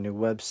posting my new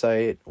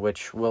website,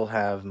 which will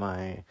have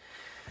my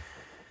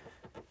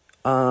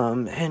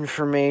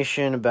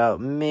information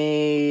about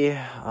me,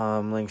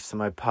 links to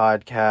my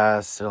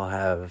podcast. It'll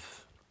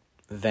have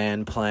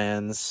van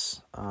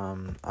plans.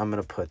 I'm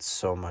gonna put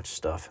so much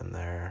stuff in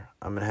there.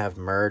 I'm gonna have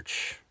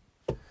merch,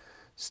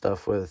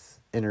 stuff with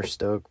Inner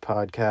Stoke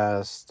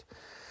podcast,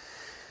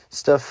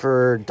 stuff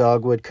for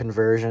Dogwood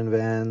Conversion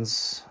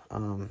Vans.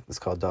 It's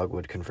called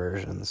Dogwood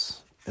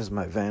Conversions, is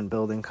my van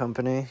building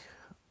company.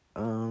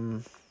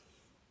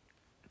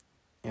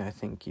 Yeah, I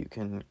think you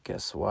can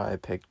guess why I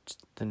picked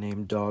the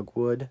name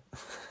Dogwood.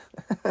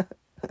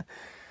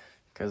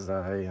 Because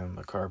I am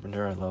a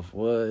carpenter, I love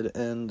wood,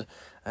 and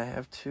I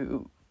have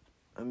 2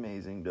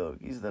 amazing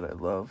doggies that I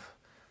love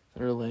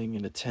that are laying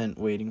in a tent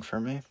waiting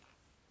for me.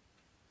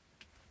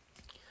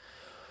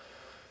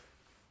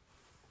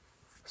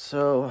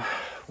 So,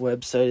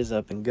 website is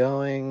up and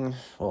going.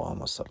 Well,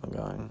 almost up and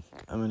going.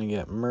 I'm going to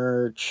get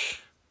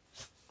merch.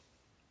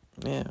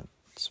 Yeah,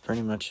 that's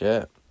pretty much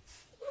it.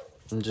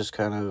 I'm just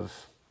kind of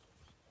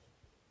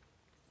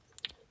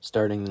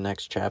starting the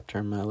next chapter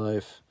in my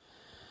life.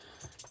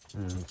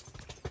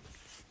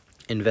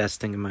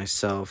 Investing in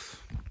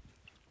myself,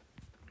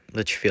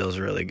 which feels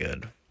really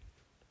good.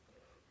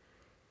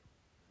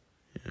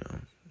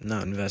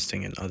 Not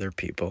investing in other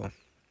people.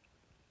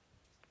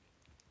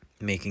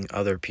 Making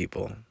other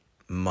people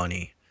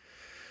money.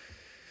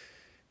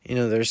 I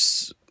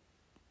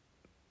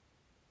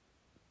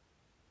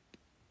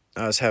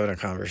was having a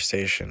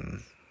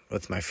conversation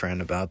with my friend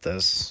about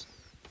this.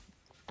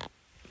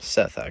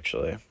 Seth,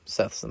 actually.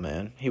 Seth's the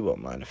man. He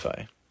won't mind if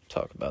I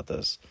talk about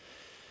this.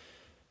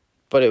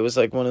 But it was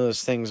like one of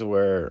those things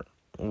where,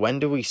 when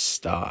do we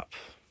stop?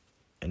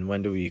 And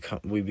when do we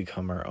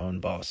become our own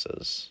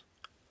bosses?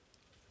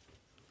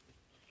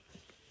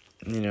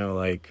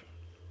 Like,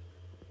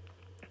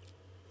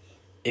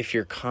 if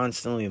you're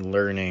constantly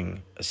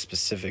learning a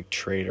specific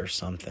trait or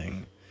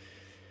something,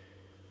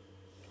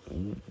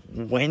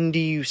 when do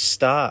you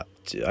stop?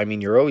 I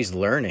mean, you're always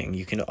learning.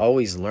 You can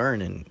always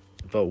learn,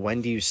 but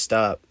when do you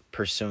stop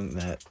pursuing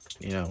that,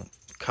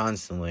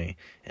 constantly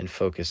and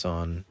focus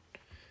on,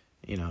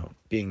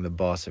 being the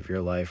boss of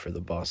your life or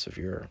the boss of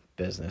your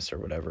business or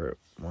whatever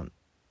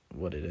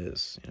what it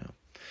is,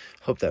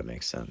 Hope that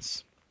makes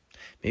sense.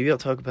 Maybe I'll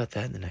talk about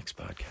that in the next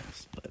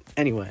podcast. But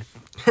anyway,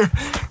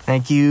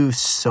 thank you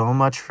so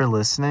much for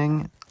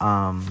listening.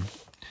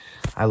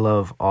 I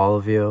love all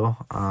of you.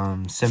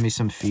 Send me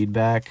some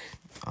feedback.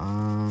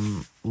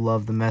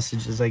 Love the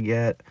messages I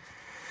get.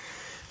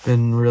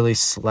 Been really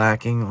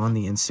slacking on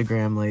the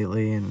Instagram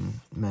lately and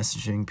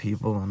messaging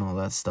people and all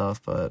that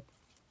stuff, but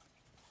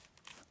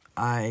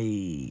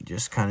I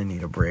just kind of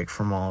need a break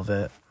from all of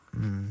it.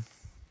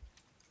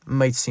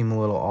 Might seem a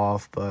little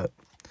off, but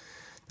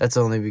that's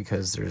only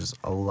because there's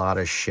a lot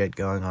of shit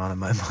going on in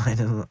my mind,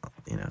 and,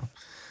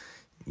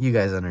 you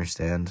guys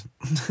understand.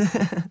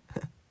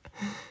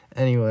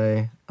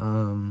 Anyway,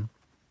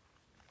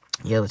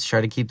 yeah, let's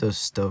try to keep those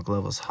stoke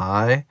levels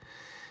high,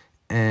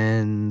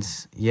 and,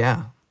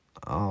 yeah,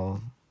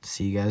 I'll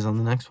see you guys on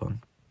the next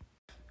one.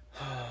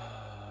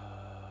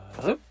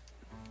 Oh,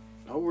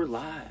 we're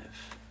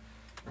live.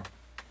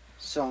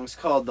 Song's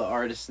called The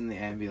Artist in the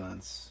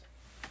Ambulance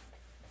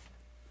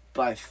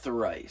by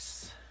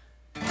Thrice.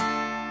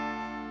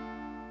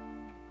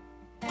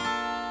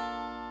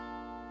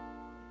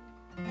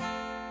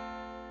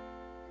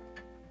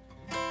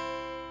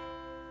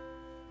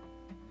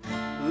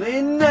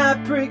 Late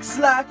night breaks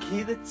like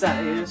hear the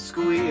tires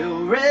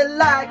squeal. Red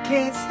light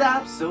can't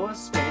stop, so I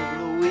spin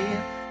the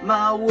wheel.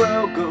 My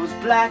world goes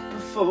black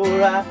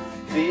before I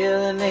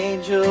feel an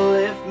angel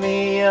lift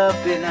me up,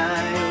 and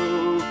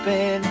I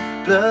open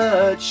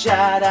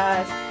bloodshot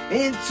eyes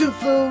into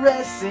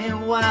fluorescent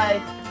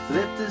white.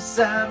 Flip the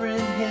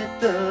siren, hit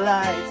the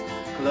lights,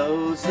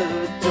 close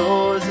the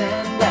doors,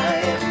 and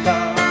I am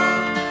gone.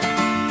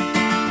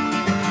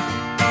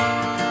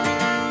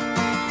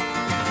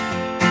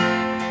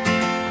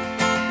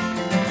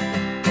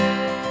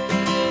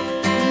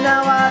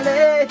 Now I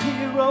lay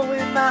here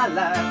owing my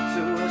life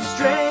to a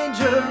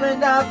stranger,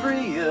 and I've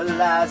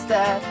realized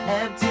that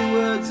empty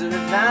words are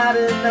not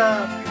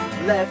enough.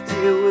 Left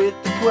here with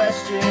the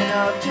question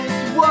of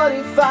just what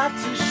if I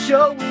to show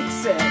showing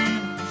set,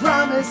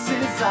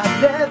 promises I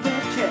never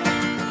kept.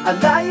 I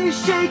lie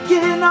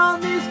shaking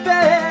on this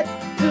bed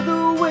to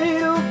the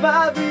weight of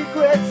my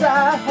regrets.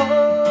 I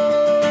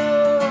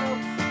hope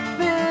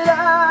that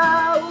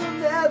I will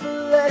never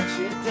let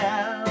you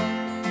down,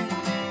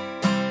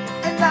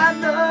 and I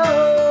know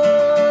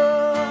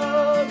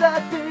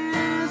that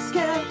this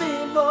can be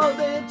more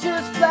than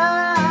just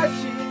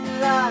flashing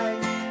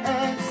lights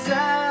and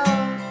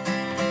sound.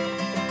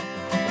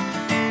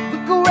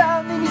 Look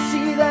around and you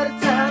see that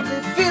at times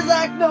it feels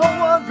like no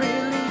one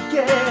really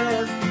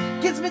cares.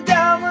 Gets me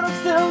down, but I'm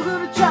still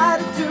gonna try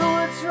to do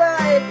what's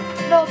right.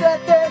 Know that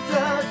there's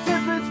a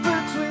difference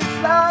between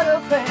sleight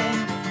of hand,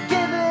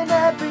 giving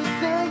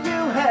everything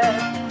you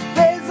have.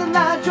 There's a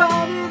line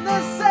drawn in the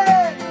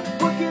sand,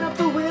 working up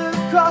the will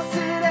to cross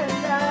it,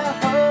 and I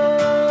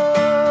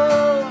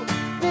hope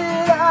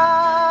that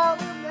I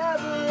will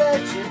never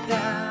let you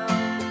down.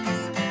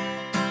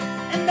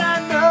 And I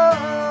know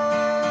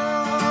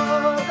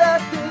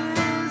that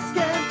this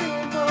can be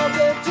more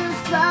than just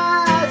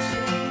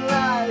flashing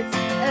lights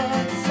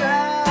and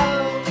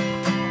sound.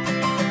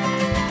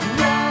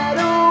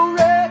 Rattle,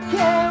 wreck,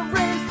 and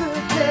raise the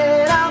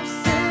dead. I'm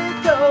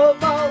sick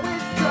of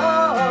always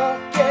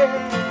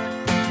talking.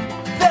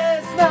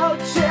 There's no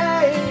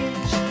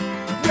change.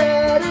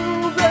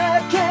 Rattle,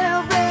 wreck, and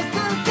raise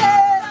the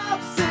dead.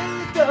 I'm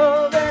sick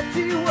of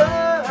empty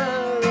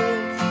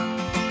words.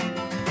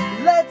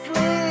 Let's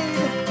lead,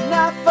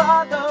 not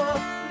follow.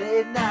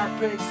 Late night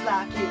breaks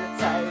like in a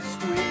tire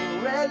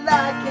screen. Red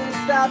light can't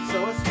stop, so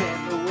I spin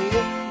the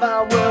wheel. My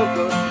world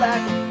goes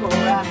black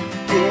before I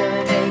feel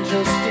an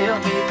angel steal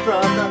me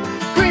from the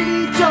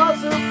greedy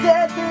jaws of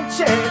death and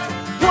chance.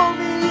 Pull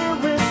me in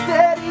with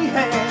steady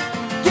hands,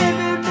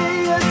 giving me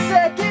a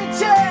second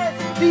chance.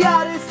 The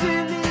artist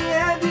in the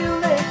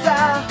ambulance. I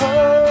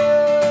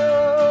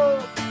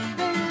hope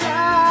that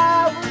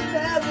I will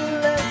never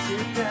let you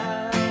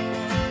down.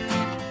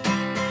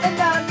 And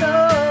I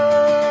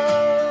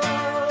know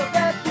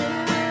that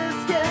this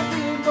can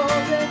be more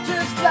than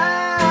just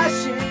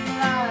flashing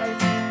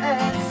lights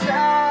and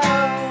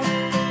sound.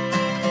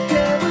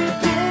 Can we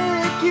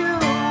pick you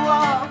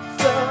off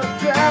the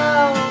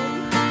ground?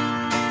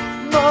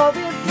 More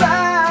than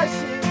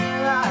flashing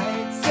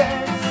lights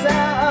and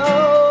sound.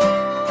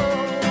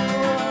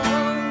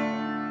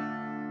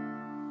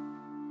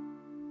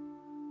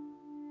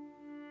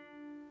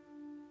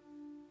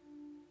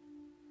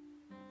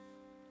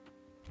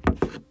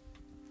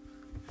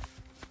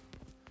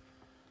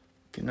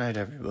 Good night,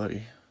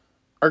 everybody.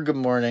 Or good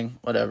morning,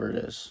 whatever it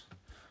is.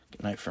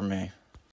 Good night for me.